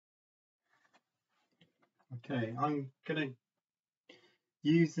Okay, I'm going to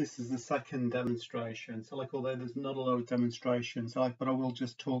use this as the second demonstration. So although there's not a lot of demonstrations, but I will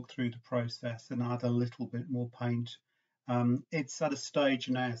just talk through the process and add a little bit more paint. It's at a stage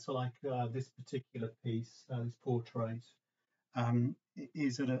now, this particular piece, this portrait,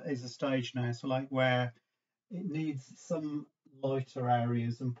 is a stage now, where it needs some lighter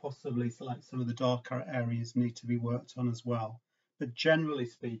areas and possibly some of the darker areas need to be worked on as well. But generally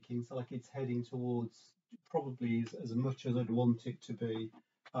speaking, it's heading towards probably as much as I'd want it to be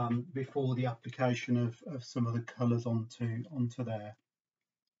before the application of some of the colours onto there.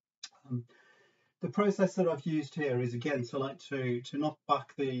 The process that I've used here is again to knock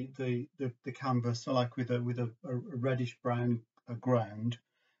back the canvas with a reddish brown ground.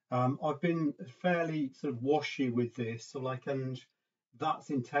 I've been fairly sort of washy with this, and that's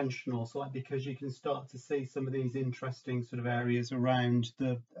intentional. Because you can start to see some of these interesting sort of areas around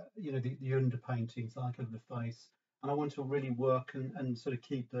the underpaintings of the face, and I want to really work and sort of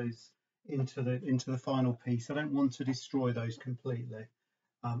keep those into the final piece. I don't want to destroy those completely.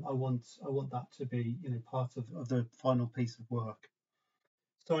 I want that to be part of the final piece of work.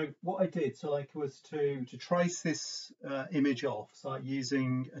 So what I did, was to trace this image off,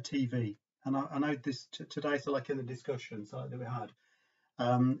 using a TV. And I know this today, in the discussion that we had,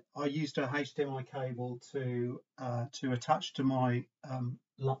 I used a HDMI cable to attach to my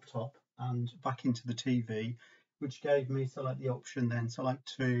laptop and back into the TV, which gave me the option then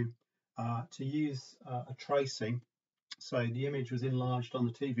to use a tracing. So the image was enlarged on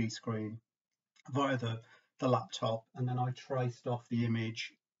the TV screen via the laptop, and then I traced off the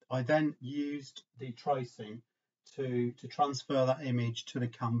image. I then used the tracing to transfer that image to the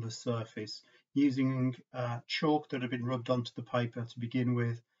canvas surface using chalk that had been rubbed onto the paper to begin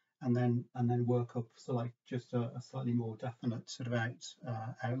with, and then work up just a slightly more definite sort of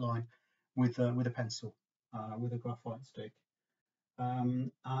outline with a pencil, with a graphite stick,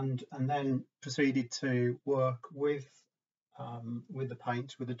 and then proceeded to work with the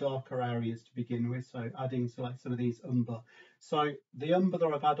paint with the darker areas to begin with, so adding some of these umber. So the umber that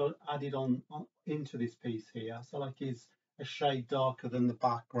I've added on into this piece here, is a shade darker than the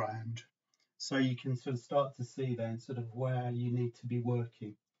background, so you can sort of start to see then where you need to be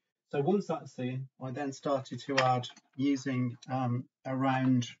working. So once that's in, I then started to add, using a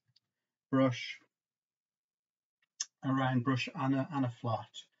round brush and a flat,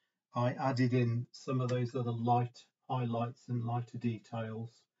 I added in some of those other light highlights and lighter details,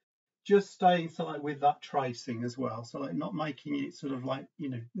 just staying with that tracing as well, not making it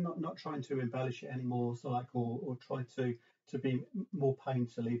not trying to embellish it anymore, or try to be more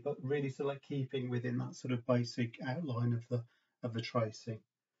painterly, but really keeping within that sort of basic outline of the tracing.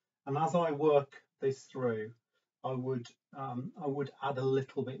 And as I work this through, I would add a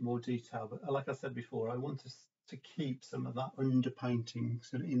little bit more detail, but like I said before, I want to keep some of that underpainting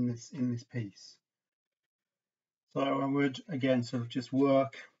in this piece. So I would again just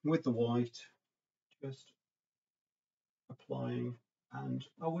work with the white, just applying, and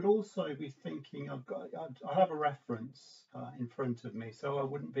I would also be thinking I have a reference in front of me, so I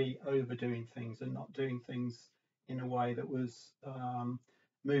wouldn't be overdoing things and not doing things in a way that was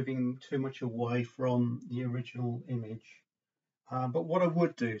moving too much away from the original image. But what I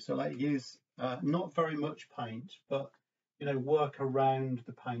would do, use not very much paint, but work around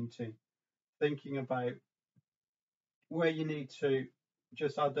the painting, thinking about where you need to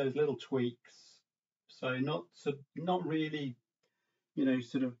just add those little tweaks. So not really,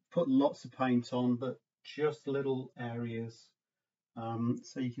 put lots of paint on, but just little areas.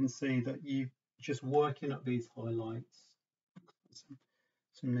 So you can see that you just working up these highlights.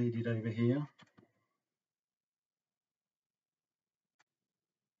 Some needed over here.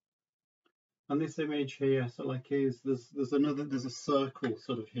 And this image here, there's a circle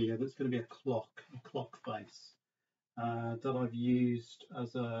here that's going to be a clock face that I've used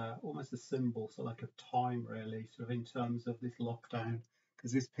as almost a symbol, of time, really, in terms of this lockdown,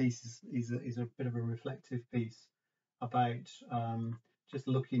 because this piece is a bit of a reflective piece about just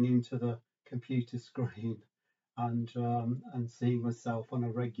looking into the computer screen and seeing myself on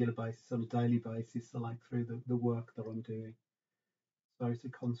a regular basis, on a daily basis, through the work that I'm doing. So it's a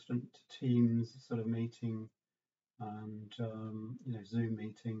constant Teams meeting and Zoom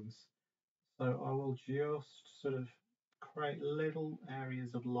meetings. So I will just create little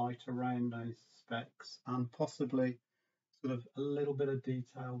areas of light around those specks, and possibly a little bit of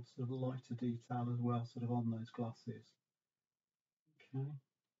detail, lighter detail as well, on those glasses. Okay,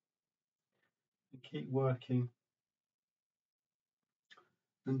 and keep working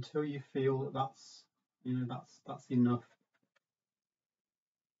until you feel that that's enough.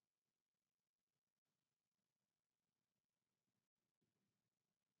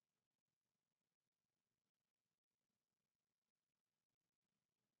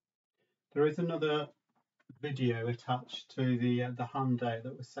 There is another video attached to the handout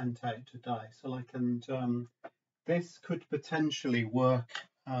that was sent out today. So like, and this could potentially work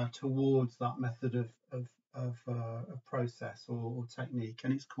towards that method of process or technique,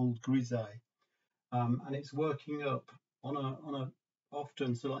 and it's called grise, and it's working up on a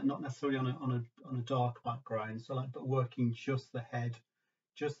often, so like not necessarily on a dark background, so like, but working just the head,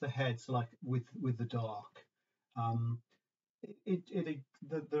 so like with the dark. Um,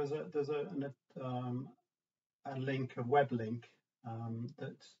 there's a link, a web link,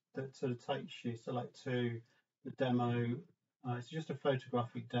 that sort of takes you, so like, to the demo. It's just a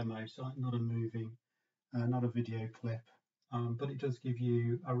photographic demo, so like not a movie, not a video clip, but it does give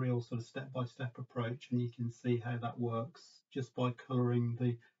you a real sort of step-by-step approach, and you can see how that works just by colouring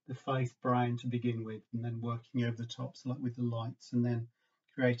the face brown to begin with, and then working over the top, so like with the lights, and then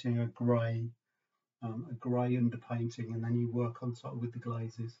creating a grey underpainting, and then you work on top with the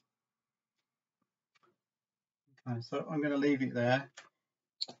glazes. Okay, so I'm going to leave it there.